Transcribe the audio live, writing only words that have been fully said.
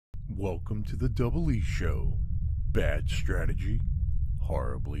Welcome to the Double E Show. Bad strategy,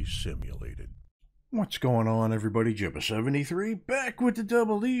 horribly simulated. What's going on, everybody? Jibba73 back with the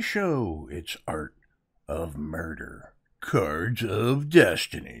Double E Show. It's Art of Murder, Cards of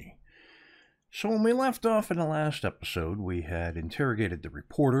Destiny. So when we left off in the last episode, we had interrogated the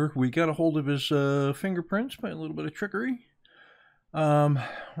reporter. We got a hold of his fingerprints by a little bit of trickery. We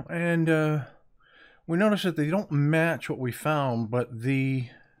noticed that they don't match what we found, but the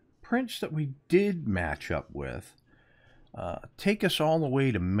prints that we did match up with take us all the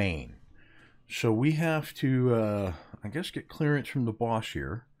way to Maine. So we have to, I guess, get clearance from the boss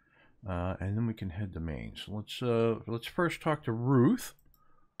here, and then we can head to Maine. So let's first talk to Ruth.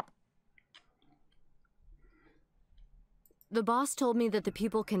 The boss told me that the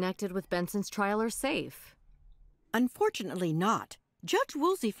people connected with Benson's trial are safe. Unfortunately not. Judge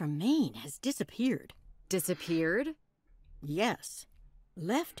Woolsey from Maine has disappeared. Disappeared? Yes.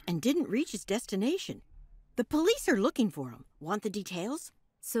 Left and didn't reach his destination. The police are looking for him. Want the details?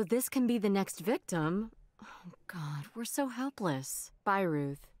 So this can be the next victim? Oh, God, we're so helpless. Bye,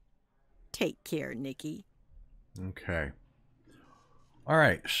 Ruth. Take care, Nikki. Okay. All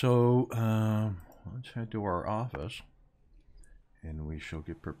right, so let's head to our office, and we shall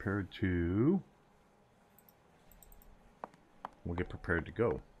get prepared to... We'll get prepared to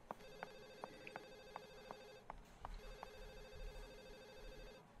go.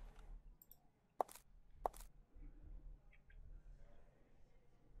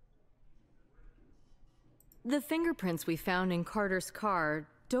 The fingerprints we found in Carter's car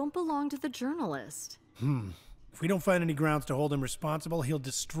don't belong to the journalist. If we don't find any grounds to hold him responsible, he'll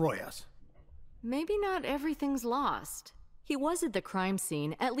destroy us. Maybe not everything's lost. He was at the crime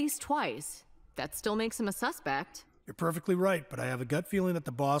scene at least twice. That still makes him a suspect. You're perfectly right, but I have a gut feeling that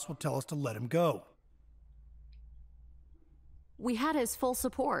the boss will tell us to let him go. We had his full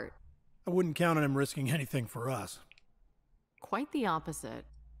support. I wouldn't count on him risking anything for us. Quite the opposite.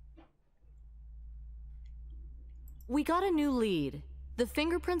 We got a new lead. The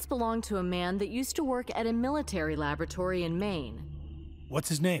fingerprints belong to a man that used to work at a military laboratory in Maine. What's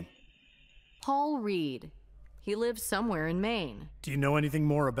his name? Paul Reed. He lives somewhere in Maine. Do you know anything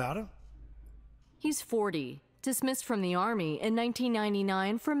more about him? He's 40, dismissed from the Army in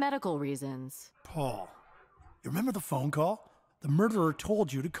 1999 for medical reasons. Paul. You remember the phone call? The murderer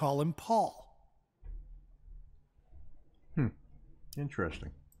told you to call him Paul.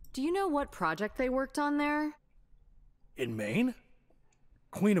 Interesting. Do you know what project they worked on there? In Maine?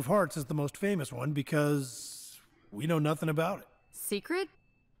 Queen of Hearts is the most famous one because we know nothing about it. Secret?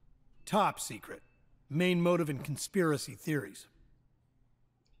 Top secret. Main motive in conspiracy theories.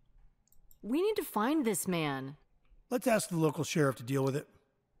 We need to find this man. Let's ask the local sheriff to deal with it.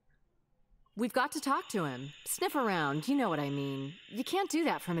 We've got to talk to him. Sniff around, you know what I mean. You can't do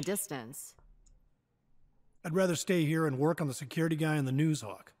that from a distance. I'd rather stay here and work on the security guy and the news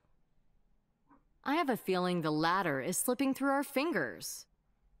hawk. I have a feeling the latter is slipping through our fingers.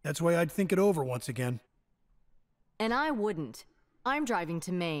 That's why I'd think it over once again. And I wouldn't. I'm driving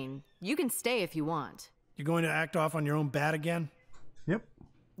to Maine. You can stay if you want. You're going to act off on your own bat again? Yep.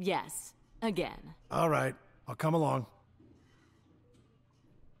 Yes, again. All right, I'll come along.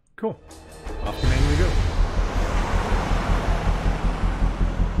 Cool. Off to Maine we go.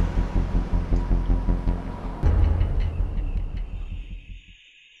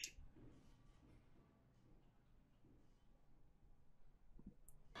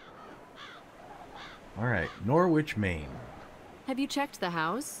 All right, Norwich, Maine. Have you checked the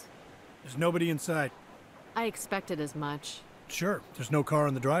house? There's nobody inside. I expected as much. Sure, there's no car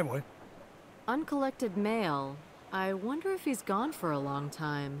in the driveway. Uncollected mail. I wonder if he's gone for a long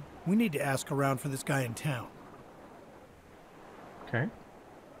time. We need to ask around for this guy in town. Okay.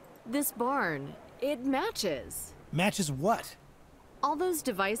 This barn, it matches. Matches what? All those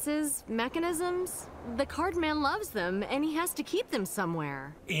devices, mechanisms, the card man loves them and he has to keep them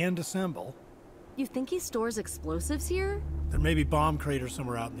somewhere. And assemble. You think he stores explosives here? There may be bomb craters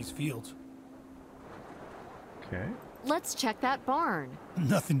somewhere out in these fields. Okay. Let's check that barn.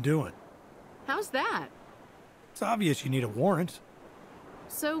 Nothing doing. How's that? It's obvious you need a warrant.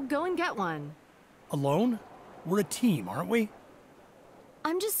 So go and get one. Alone? We're a team, aren't we?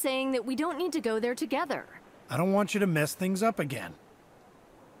 I'm just saying that we don't need to go there together. I don't want you to mess things up again.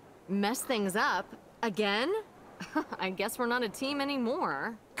 Mess things up? Again? I guess we're not a team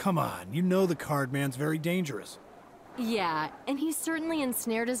anymore. Come on, you know the card man's very dangerous. Yeah, and he's certainly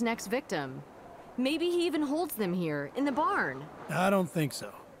ensnared his next victim. Maybe he even holds them here, in the barn. I don't think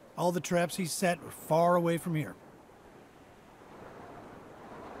so. All the traps he set are far away from here.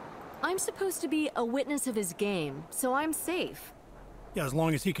 I'm supposed to be a witness of his game, so I'm safe. Yeah, as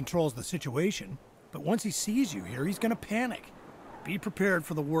long as he controls the situation. But once he sees you here, he's gonna panic. Be prepared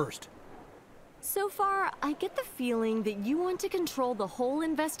for the worst. So far, I get the feeling that you want to control the whole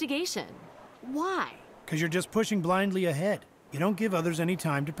investigation. Why? Because you're just pushing blindly ahead. You don't give others any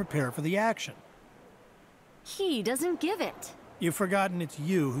time to prepare for the action. He doesn't give it. You've forgotten it's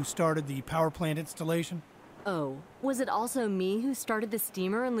you who started the power plant installation? Oh, was it also me who started the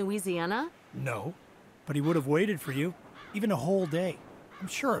steamer in Louisiana? No. But he would have waited for you, even a whole day. I'm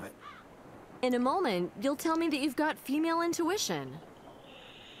sure of it. In a moment, you'll tell me that you've got female intuition.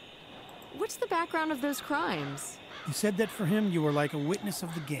 What's the background of those crimes? You said that for him, you were like a witness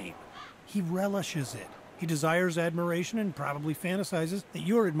of the game. He relishes it. He desires admiration and probably fantasizes that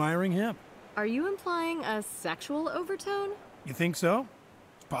you're admiring him. Are you implying a sexual overtone? You think so?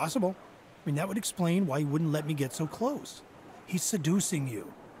 It's possible. I mean, that would explain why he wouldn't let me get so close. He's seducing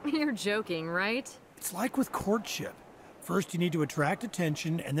you. You're joking, right? It's like with courtship. First, you need to attract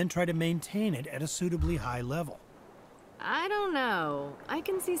attention and then try to maintain it at a suitably high level. I don't know. I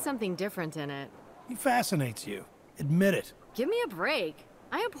can see something different in it. He fascinates you. Admit it. Give me a break.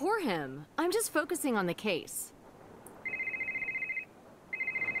 I abhor him. I'm just focusing on the case.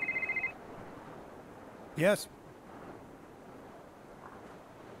 Yes.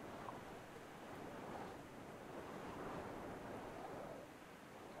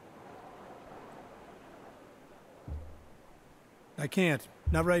 I can't.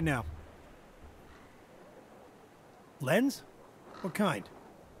 Not right now. Lens? What kind?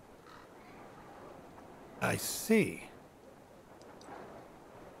 I see.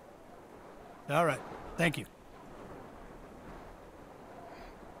 All right. Thank you.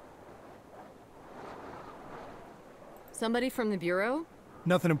 Somebody from the Bureau?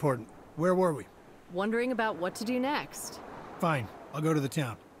 Nothing important. Where were we? Wondering about what to do next. Fine. I'll go to the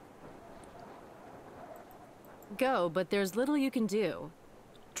town. Go, but there's little you can do.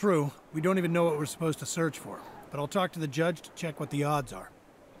 True. We don't even know what we're supposed to search for. But I'll talk to the judge to check what the odds are.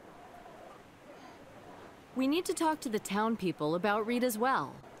 We need to talk to the town people about Reed as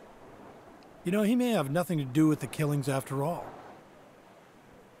well. You know, he may have nothing to do with the killings after all.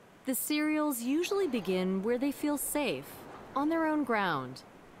 The serials usually begin where they feel safe, on their own ground.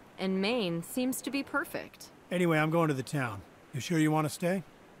 And Maine seems to be perfect. Anyway, I'm going to the town. You sure you want to stay?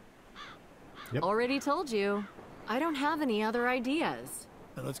 Yep. Already told you. I don't have any other ideas.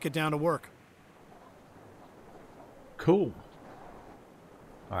 Then let's get down to work. Cool.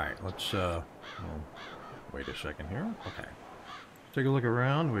 All right, let's, wait a second here. Okay. Let's take a look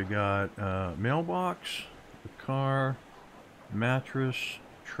around. We got, mailbox, the car, mattress,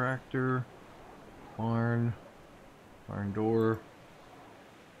 tractor, barn door,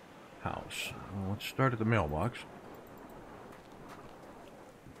 house. Well, let's start at the mailbox.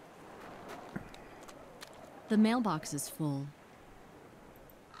 The mailbox is full.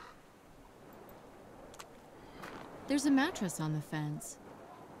 There's a mattress on the fence.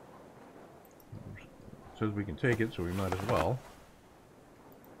 Says we can take it, so we might as well.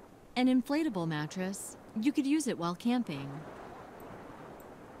 An inflatable mattress. You could use it while camping.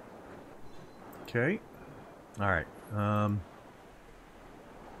 Okay. All right.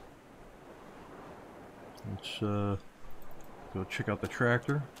 Let's go check out the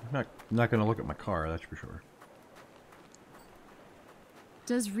tractor. I'm not going to look at my car, that's for sure.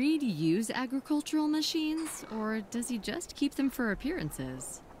 Does Reed use agricultural machines, or does he just keep them for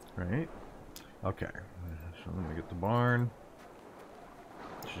appearances? Right. Okay. So let me get the barn.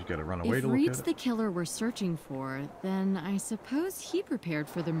 She's got to run away If to look Reed's at the it. killer we're searching for, then I suppose he prepared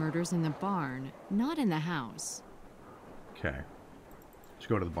for the murders in the barn, not in the house. Okay. Let's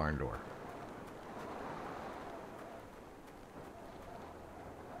go to the barn door.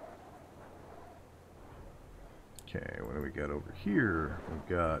 Okay, what do we got over here?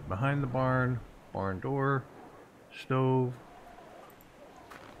 We've got behind the barn, barn door, stove.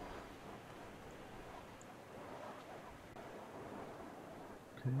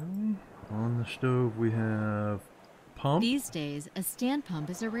 Okay, on the stove we have pump. These days, a stand pump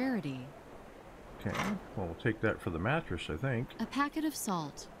is a rarity. Okay, well we'll take that for the mattress, I think. A packet of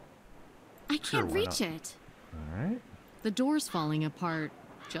salt. I Sure, can't why reach not? it. All right. The door's falling apart,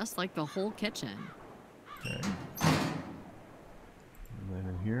 just like the whole kitchen. Okay. And then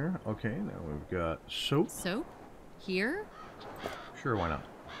in here, okay, now we've got soap. Soap? Here? Sure, why not?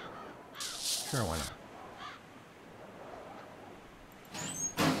 Sure, why not?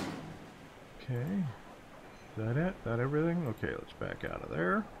 Okay. Is that it? That everything? Okay, let's back out of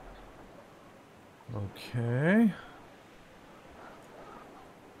there. Okay.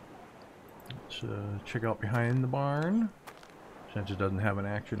 Let's check out behind the barn. Since it doesn't have an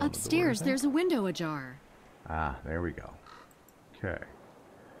action on the door. Upstairs, I think. there's a window ajar. Ah, there we go. Okay.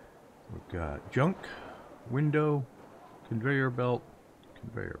 We've got junk, window, conveyor belt,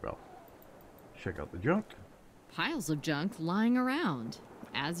 conveyor belt. Check out the junk. Piles of junk lying around,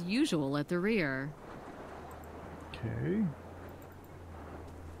 as usual at the rear. Okay.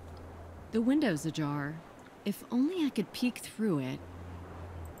 The window's ajar. If only I could peek through it.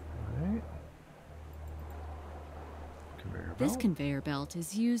 Right. Conveyor belt. This conveyor belt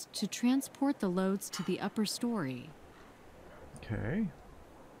is used to transport the loads to the upper story. Okay.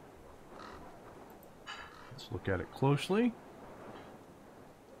 Let's look at it closely.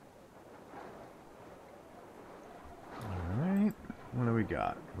 Alright. What do we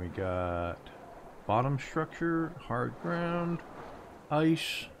got? We got bottom structure, hard ground,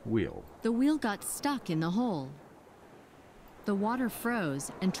 ice, wheel. The wheel got stuck in the hole. The water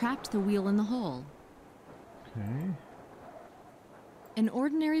froze and trapped the wheel in the hole. Okay. An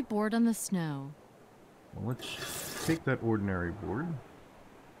ordinary board on the snow. Well, let's take that ordinary board.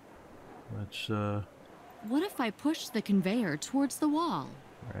 Let's, What if I pushed the conveyor towards the wall?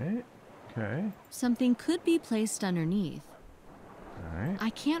 right. Okay. Something could be placed underneath. Alright. I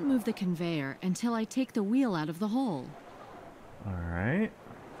can't move the conveyor until I take the wheel out of the hole. Alright.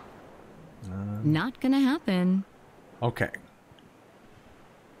 Not gonna happen. Okay.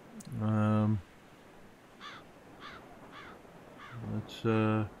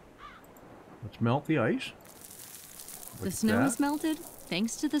 Let's melt the ice. Look The at snow that. is melted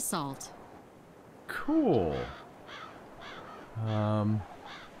thanks to the salt. Cool.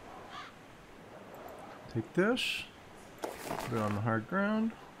 Take this. Put it on the hard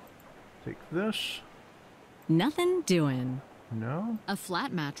ground. Take this. Nothing doing. No. A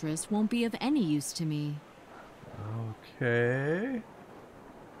flat mattress won't be of any use to me. Okay.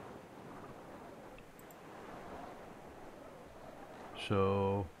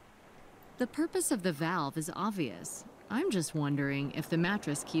 So, The purpose of the valve is obvious. I'm just wondering if the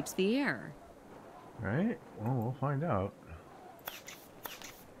mattress keeps the air. right? Well, we'll find out.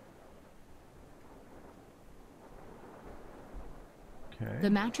 Okay. The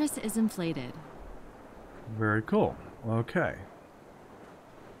mattress is inflated. Very cool. Okay.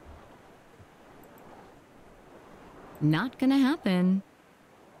 Not gonna happen.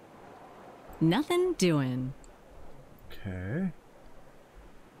 Nothing doing. Okay.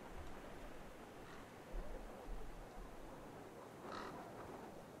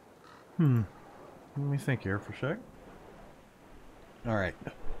 Let me think here for a sec. Alright.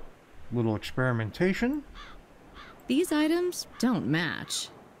 Little experimentation. These items don't match.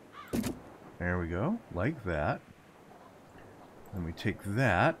 There we go. Like that. Then we take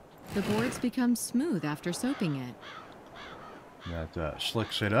that. The boards become smooth after soaping it. That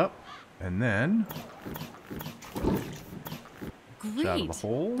slicks it up. And then it's out of the Great,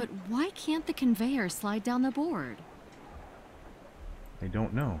 hole. but why can't the conveyor slide down the board? They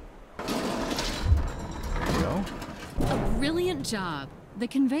don't know. There you go. Brilliant job. The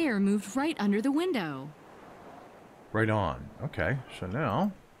conveyor moved right under the window. Right on. Okay, so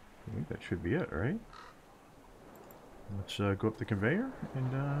now I think that should be it, right? Let's go up the conveyor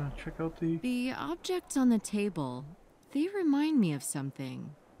and check out the... The objects on the table, they remind me of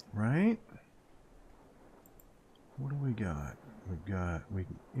something. Right? What do we got? We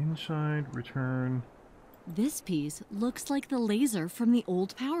can inside, return. This piece looks like the laser from the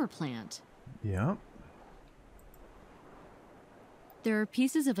old power plant. Yep. There are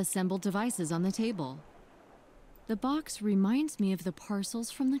pieces of assembled devices on the table. The box reminds me of the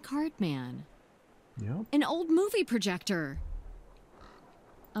parcels from the card man. Yep. An old movie projector.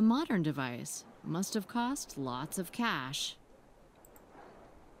 A modern device must have cost lots of cash.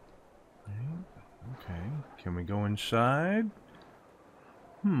 Right. Okay. Can we go inside?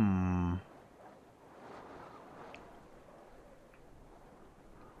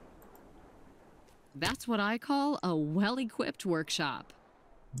 That's what I call a well-equipped workshop.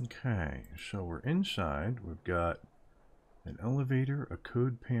 Okay, so we're inside. We've got an elevator, a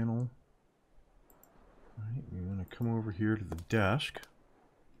code panel. Right, we want to come over here to the desk.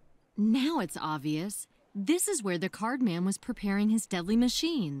 Now it's obvious. This is where the card man was preparing his deadly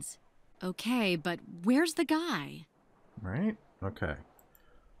machines. Okay, but where's the guy? Right? Okay.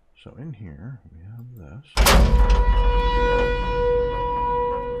 So in here, we have this.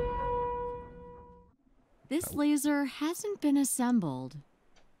 This laser hasn't been assembled.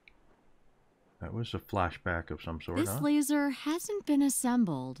 That was a flashback of some sort, This huh? laser hasn't been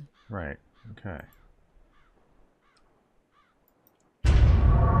assembled. Right. Okay.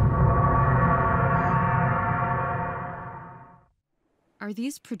 Are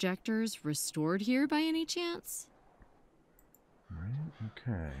these projectors restored here by any chance? Right.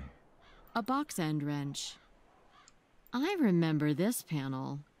 Okay. A box end wrench. I remember this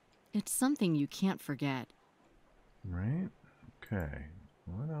panel. It's something you can't forget. Right? Okay.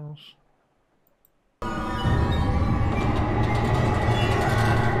 What else?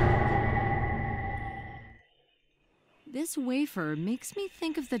 This wafer makes me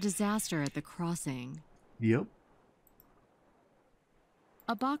think of the disaster at the crossing. Yep.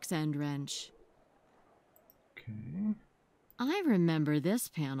 A box end wrench. Okay. I remember this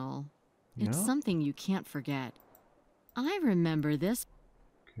panel. It's Yeah. something you can't forget. I remember this.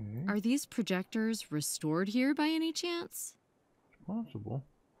 Okay. Are these projectors restored here by any chance? It's possible.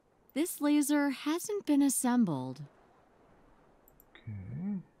 This laser hasn't been assembled.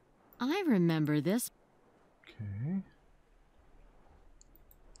 Okay. I remember this. Okay.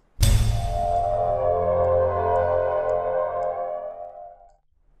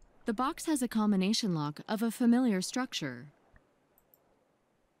 The box has a combination lock of a familiar structure.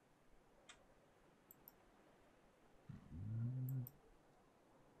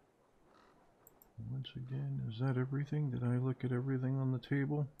 Once again, is that everything? Did I look at everything on the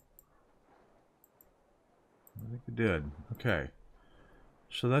table? I think I did. Okay.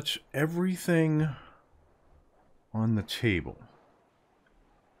 So that's everything on the table.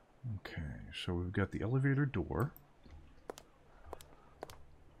 Okay, so we've got the elevator door.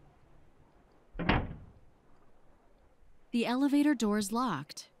 The elevator door's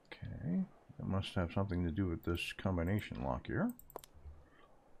locked. Okay, that must have something to do with this combination lock here.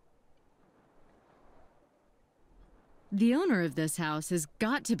 The owner of this house has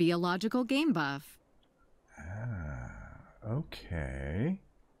got to be a logical game buff. Ah, okay.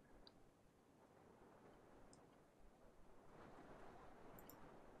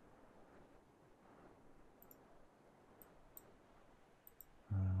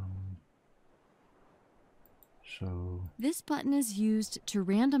 So... This button is used to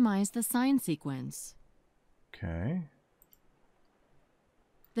randomize the sign sequence. Okay.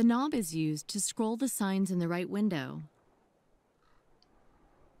 The knob is used to scroll the signs in the right window.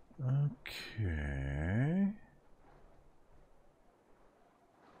 Okay.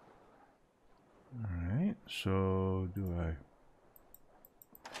 Alright, so do I...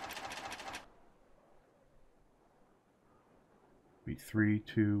 Be 3,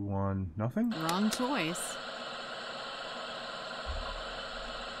 2, 1, nothing? Wrong choice.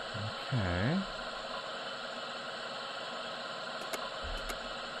 Okay.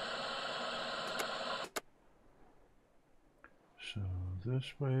 So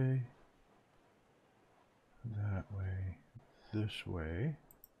this way, that way, this way.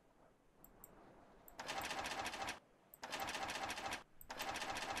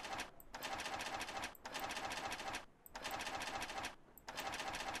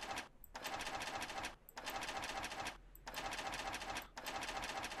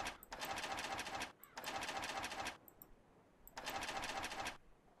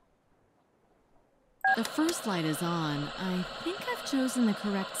 The first light is on. I think I've chosen the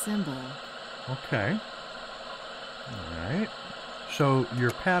correct symbol. Okay. Alright. So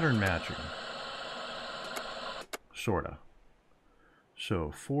you're pattern matching. Sorta.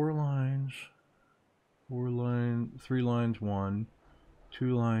 So 4 lines, 3 lines 1,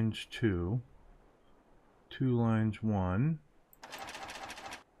 2 lines 2, 2 lines 1.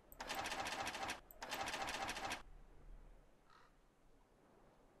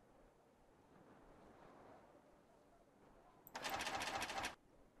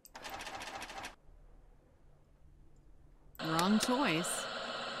 Wrong choice.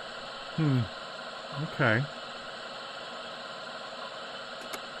 Okay.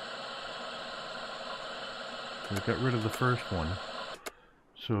 So we got rid of the first one.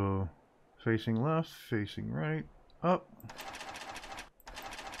 So facing left, facing right, up.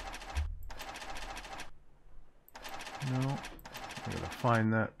 No. I gotta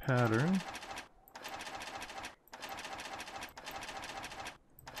find that pattern.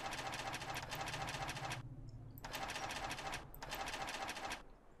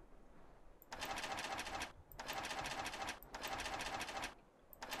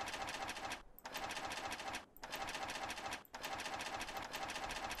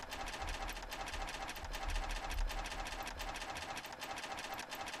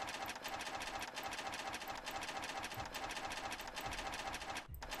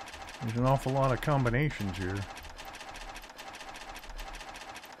 There's an awful lot of combinations here.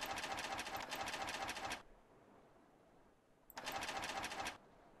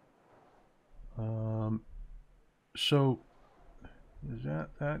 So is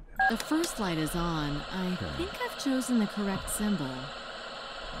that? The first light is on. I think I've chosen the correct symbol.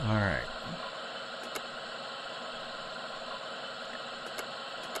 All right.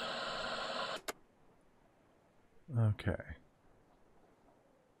 Okay.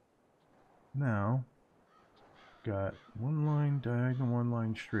 Now, got one line diagonal, one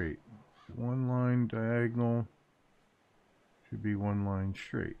line straight. One line diagonal should be one line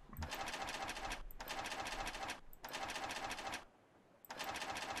straight.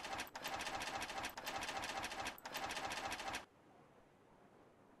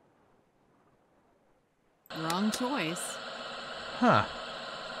 Wrong choice. Huh.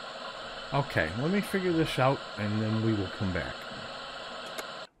 Okay, let me figure this out and then we will come back.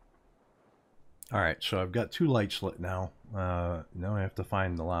 Alright, so I've got two lights lit now. Now I have to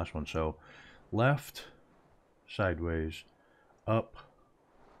find the last one. So, left, sideways, up,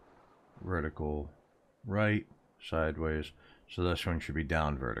 vertical, right, sideways. So this one should be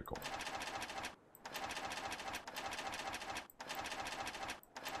down vertical.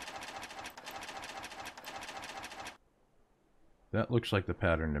 That looks like the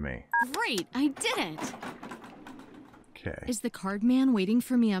pattern to me. Great, I did it! Okay. Is the card man waiting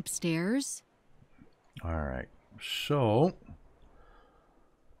for me upstairs? Alright, so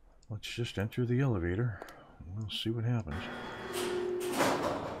let's just enter the elevator. We'll see what happens.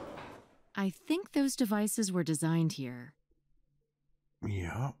 I think those devices were designed here.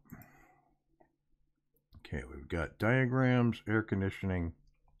 Yeah. Okay, we've got diagrams, air conditioning,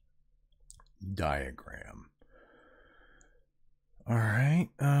 diagram. All right.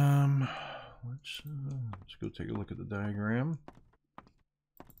 Let's go take a look at the diagram.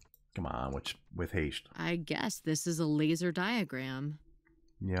 Come on, what's with haste? I guess this is a laser diagram.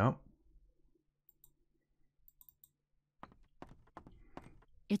 Yep.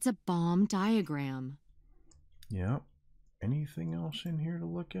 It's a bomb diagram. Yep. Anything else in here to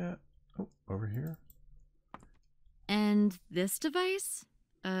look at? Oh, over here. And this device?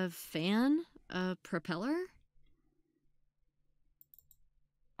 A fan? A propeller?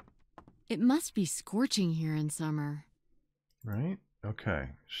 It must be scorching here in summer. Right? Okay,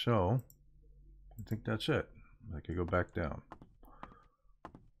 so I think that's it. I could go back down.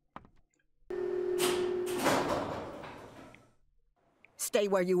 Stay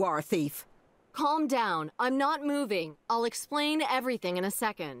where you are, thief. Calm down. I'm not moving. I'll explain everything in a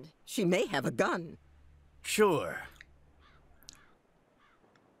second. She may have a gun. Sure.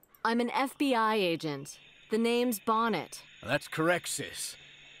 I'm an FBI agent. The name's Bonnet. That's correct, sis.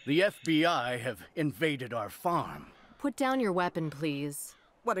 The FBI have invaded our farm. Put down your weapon, please.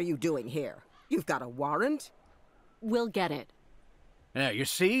 What are you doing here? You've got a warrant? We'll get it. Yeah, you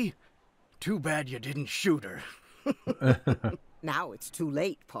see? Too bad you didn't shoot her. Now it's too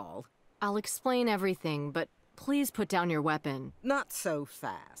late, Paul. I'll explain everything, but please put down your weapon. Not so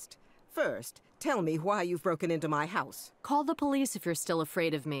fast. First, tell me why you've broken into my house. Call the police if you're still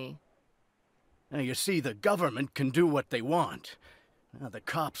afraid of me. Now, you see, the government can do what they want. Now, the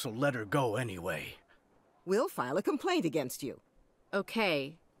cops will let her go anyway. We'll file a complaint against you.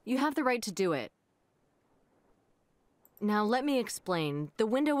 Okay, you have the right to do it. Now let me explain. The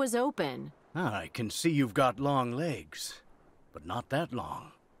window was open. I can see you've got long legs, but not that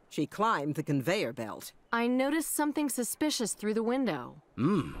long. She climbed the conveyor belt. I noticed something suspicious through the window.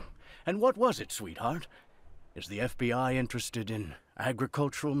 And what was it, sweetheart? Is the FBI interested in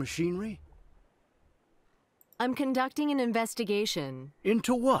agricultural machinery? I'm conducting an investigation.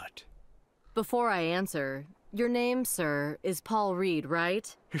 Into what? Before I answer, your name, sir, is Paul Reed,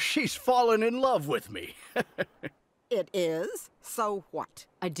 right? She's fallen in love with me. It is? So what?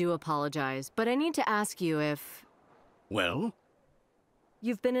 I do apologize, but I need to ask you if... Well?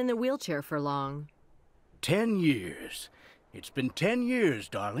 You've been in the wheelchair for long. 10 years. It's been 10 years,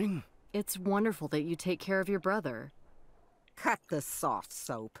 darling. It's wonderful that you take care of your brother. Cut the soft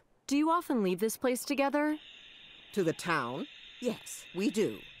soap. Do you often leave this place together? To the town? Yes, we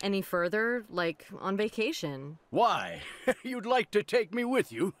do. Any further, like on vacation? Why? You'd like to take me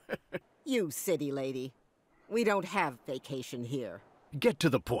with you? You city lady. We don't have vacation here. Get to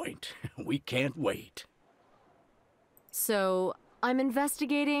the point. We can't wait. So, I'm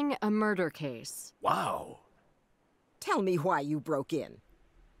investigating a murder case. Wow. Tell me why you broke in.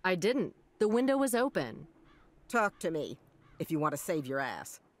 I didn't. The window was open. Talk to me, if you want to save your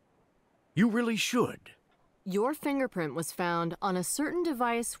ass. You really should. Your fingerprint was found on a certain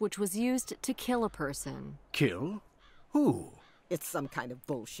device which was used to kill a person. Kill? Who? It's some kind of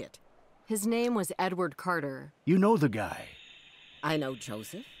bullshit. His name was Edward Carter. You know the guy. I know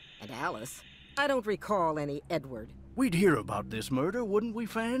Joseph and Alice. I don't recall any Edward. We'd hear about this murder, wouldn't we,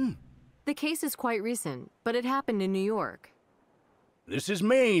 Fan? The case is quite recent, but it happened in New York. This is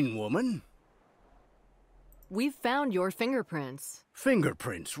Maine, woman. We've found your fingerprints.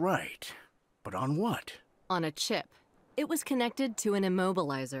 Fingerprints, right. But on what? On a chip. It was connected to an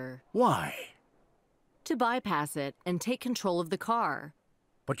immobilizer. Why? To bypass it and take control of the car.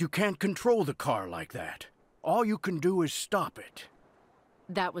 But you can't control the car like that. All you can do is stop it.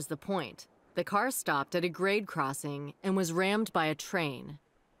 That was the point. The car stopped at a grade crossing and was rammed by a train.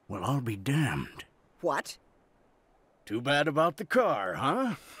 Well, I'll be damned. What? Too bad about the car,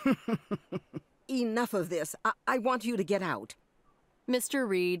 huh? Enough of this. I want you to get out. Mr.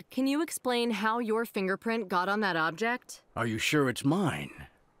 Reed, can you explain how your fingerprint got on that object? Are you sure it's mine?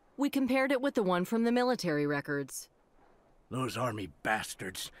 We compared it with the one from the military records. Those army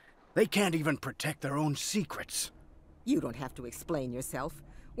bastards. They can't even protect their own secrets. You don't have to explain yourself.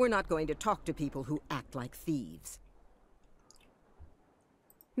 We're not going to talk to people who act like thieves.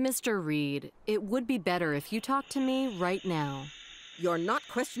 Mr. Reed, it would be better if you talked to me right now. You're not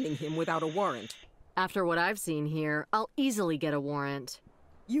questioning him without a warrant. After what I've seen here, I'll easily get a warrant.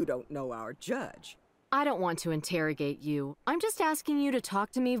 You don't know our judge. I don't want to interrogate you. I'm just asking you to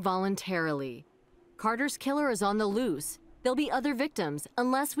talk to me voluntarily. Carter's killer is on the loose. There'll be other victims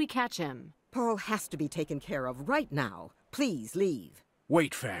unless we catch him. Paul has to be taken care of right now. Please leave.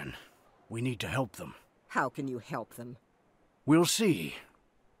 Wait, Fan. We need to help them. How can you help them? We'll see.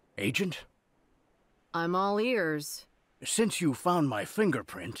 Agent? I'm all ears. Since you found my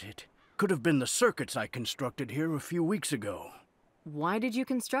fingerprint, it could have been the circuits I constructed here a few weeks ago. Why did you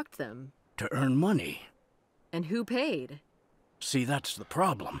construct them? To earn money. And who paid? See, that's the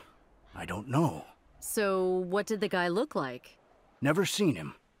problem. I don't know. So, what did the guy look like? Never seen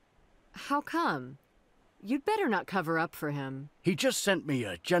him. How come? You'd better not cover up for him. He just sent me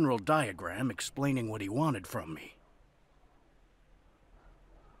a general diagram explaining what he wanted from me.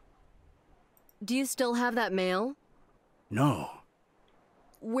 Do you still have that mail? No.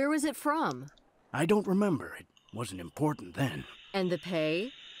 Where was it from? I don't remember. It wasn't important then. And the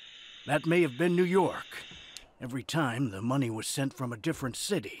pay? That may have been New York. Every time, the money was sent from a different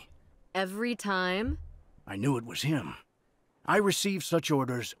city. Every time? I knew it was him. I received such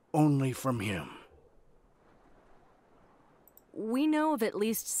orders only from him. We know of at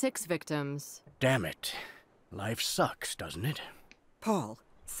least 6 victims. Damn it. Life sucks, doesn't it? Paul,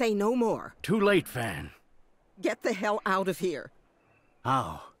 say no more. Too late, Fan. Get the hell out of here.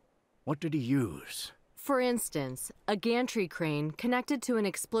 How? What did he use? For instance, a gantry crane connected to an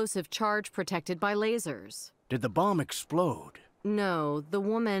explosive charge protected by lasers. Did the bomb explode? No, the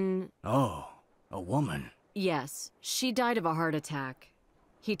woman... Oh, a woman. Yes, she died of a heart attack.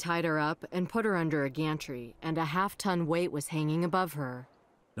 He tied her up and put her under a gantry, and a half-ton weight was hanging above her.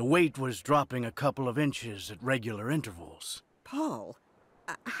 The weight was dropping a couple of inches at regular intervals. Paul,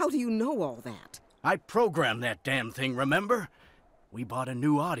 how do you know all that? I programmed that damn thing, remember? We bought a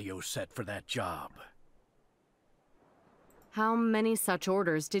new audio set for that job. How many such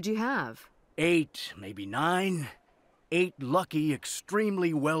orders did you have? 8, maybe 9. 8 lucky,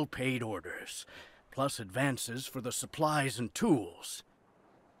 extremely well-paid orders, plus advances for the supplies and tools.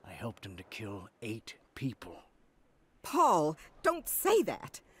 I helped him to kill 8 people. Paul, don't say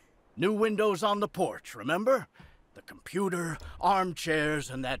that. New windows on the porch, remember? The computer, armchairs,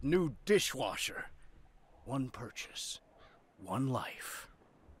 and that new dishwasher. One purchase, one life.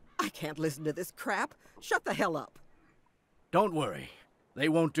 I can't listen to this crap. Shut the hell up. Don't worry. They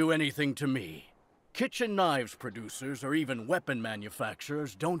won't do anything to me. Kitchen knives producers or even weapon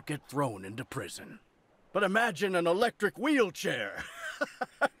manufacturers don't get thrown into prison. But imagine an electric wheelchair.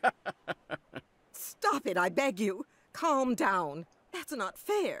 Stop it, I beg you. Calm down. That's not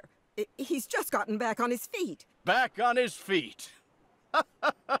fair. He's just gotten back on his feet. Back on his feet.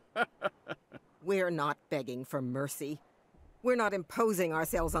 We're not begging for mercy. We're not imposing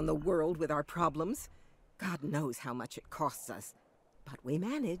ourselves on the world with our problems. God knows how much it costs us. But we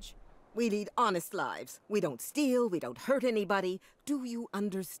manage. We lead honest lives. We don't steal, we don't hurt anybody. Do you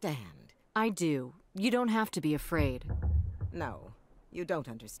understand? I do. You don't have to be afraid. No, you don't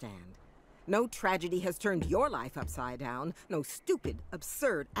understand. No tragedy has turned your life upside down. No stupid,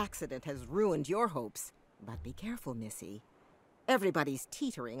 absurd accident has ruined your hopes. But be careful, Missy. Everybody's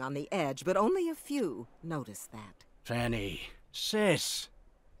teetering on the edge, but only a few notice that. Fanny, sis.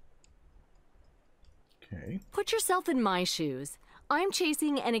 Okay. Put yourself in my shoes. I'm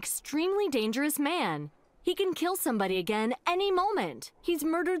chasing an extremely dangerous man. He can kill somebody again any moment. He's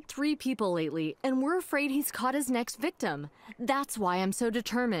murdered 3 people lately, and we're afraid he's caught his next victim. That's why I'm so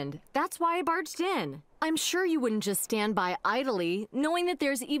determined. That's why I barged in. I'm sure you wouldn't just stand by idly, knowing that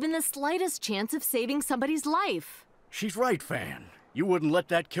there's even the slightest chance of saving somebody's life. She's right, Fan. You wouldn't let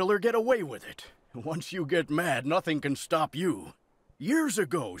that killer get away with it. Once you get mad, nothing can stop you. Years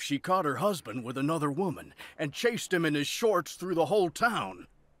ago, she caught her husband with another woman and chased him in his shorts through the whole town.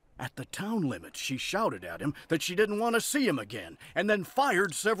 At the town limits, she shouted at him that she didn't want to see him again, and then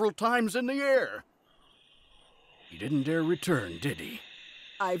fired several times in the air. He didn't dare return, did he?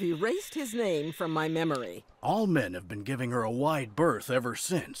 I've erased his name from my memory. All men have been giving her a wide berth ever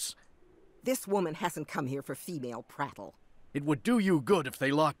since. This woman hasn't come here for female prattle. It would do you good if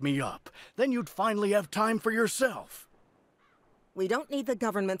they locked me up. Then you'd finally have time for yourself. We don't need the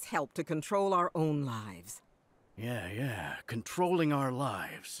government's help to control our own lives. Yeah, controlling our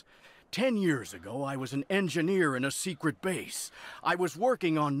lives. 10 years ago, I was an engineer in a secret base. I was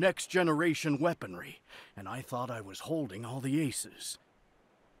working on next-generation weaponry, and I thought I was holding all the aces.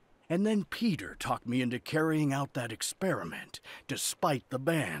 And then Peter talked me into carrying out that experiment, despite the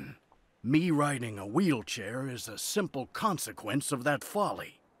ban. Me riding a wheelchair is a simple consequence of that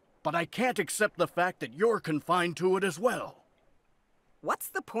folly. But I can't accept the fact that you're confined to it as well. What's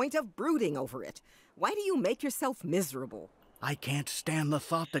the point of brooding over it? Why do you make yourself miserable? I can't stand the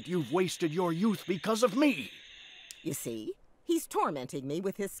thought that you've wasted your youth because of me. You see, he's tormenting me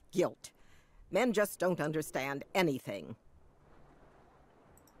with his guilt. Men just don't understand anything.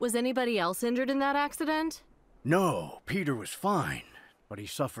 Was anybody else injured in that accident? No, Peter was fine, but he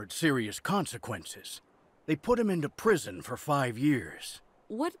suffered serious consequences. They put him into prison for 5 years.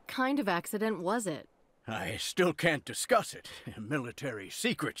 What kind of accident was it? I still can't discuss it. Military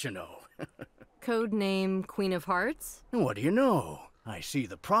secret, you know. Code name Queen of Hearts? What do you know? I see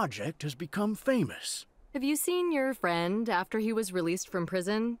the project has become famous. Have you seen your friend after he was released from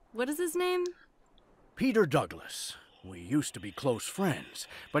prison? What is his name? Peter Douglas. We used to be close friends,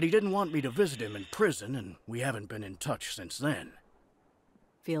 but he didn't want me to visit him in prison, and we haven't been in touch since then.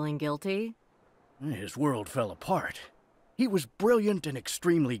 Feeling guilty? His world fell apart. He was brilliant and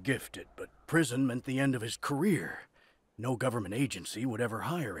extremely gifted, but prison meant the end of his career. No government agency would ever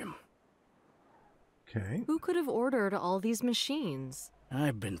hire him. Okay. Who could have ordered all these machines?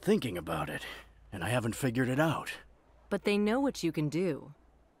 I've been thinking about it, and I haven't figured it out. But they know what you can do.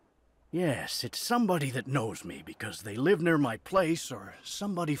 Yes, it's somebody that knows me because they live near my place, or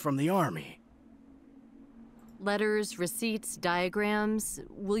somebody from the army. Letters, receipts, diagrams.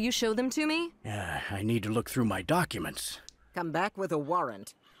 Will you show them to me? Yeah, I need to look through my documents. Come back with a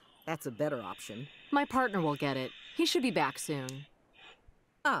warrant. That's a better option. My partner will get it. He should be back soon.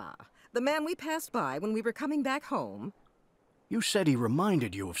 Ah, the man we passed by when we were coming back home? You said he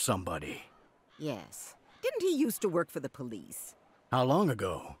reminded you of somebody. Yes. Didn't he used to work for the police? How long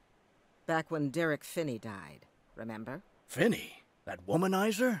ago? Back when Derek Finney died, remember? Finney? That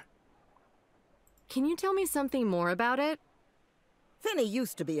womanizer? Can you tell me something more about it? Finney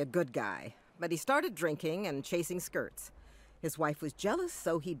used to be a good guy, but he started drinking and chasing skirts. His wife was jealous,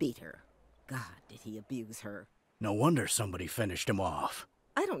 so he beat her. God, did he abuse her. No wonder somebody finished him off.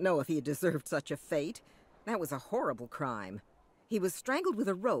 I don't know if he deserved such a fate. That was a horrible crime. He was strangled with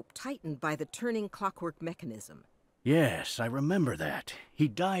a rope tightened by the turning clockwork mechanism. Yes, I remember that. He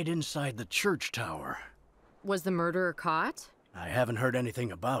died inside the church tower. Was the murderer caught? I haven't heard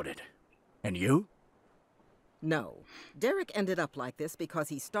anything about it. And you? No. Derek ended up like this because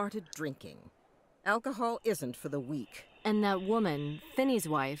he started drinking. Alcohol isn't for the weak. And that woman, Finney's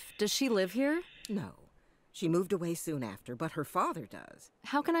wife, does she live here? No. She moved away soon after, but her father does.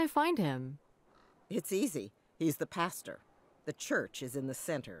 How can I find him? It's easy. He's the pastor. The church is in the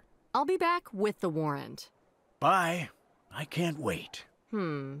center. I'll be back with the warrant. Bye. I can't wait.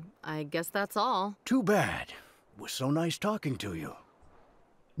 I guess that's all. Too bad. It was so nice talking to you.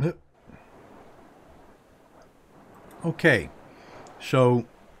 Okay, so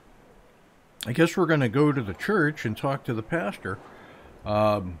I guess we're going to go to the church and talk to the pastor.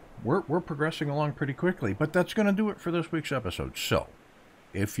 We're progressing along pretty quickly, but that's going to do it for this week's episode. So,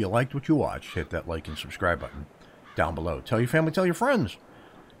 if you liked what you watched, hit that like and subscribe button down below. Tell your family, tell your friends.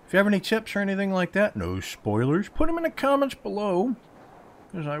 If you have any tips or anything like that, no spoilers, put them in the comments below,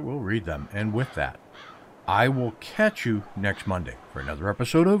 because I will read them. And with that, I will catch you next Monday for another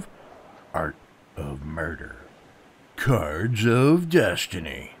episode of Art of Murder. Cards of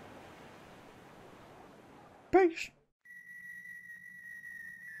Destiny. Peace.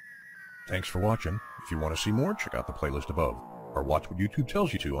 Thanks for watching. If you want to see more, check out the playlist above, or watch what YouTube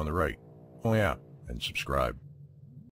tells you to on the right. Oh yeah, and subscribe.